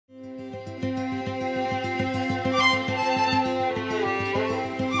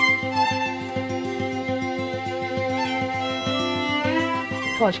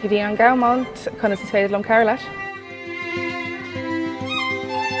Fáilte go dtí an Galmont chuna is féidir lom ceithre leis.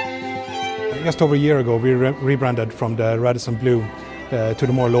 Just over a year ago we rebranded from the Radisson Blue to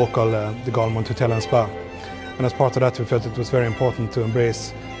the more local the Galmont Hotel Spa. And as part of that we felt it was very important to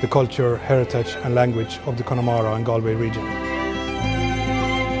embrace the culture, heritage and language of the Connemara and Galway region.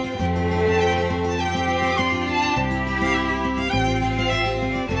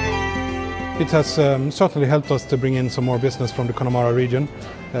 It has certainly helped us to bring in some more business from the Connemara region,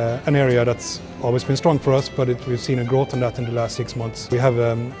 an area that's always been strong for us, but we've seen a growth in that in the last 6 months. We have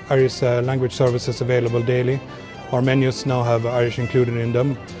Irish language services available daily. Our menus now have Irish included in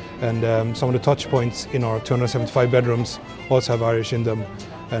them, and some of the touch points in our 275 bedrooms also have Irish in them.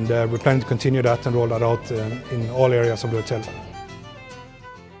 And we're planning to continue that and roll that out in all areas of the hotel.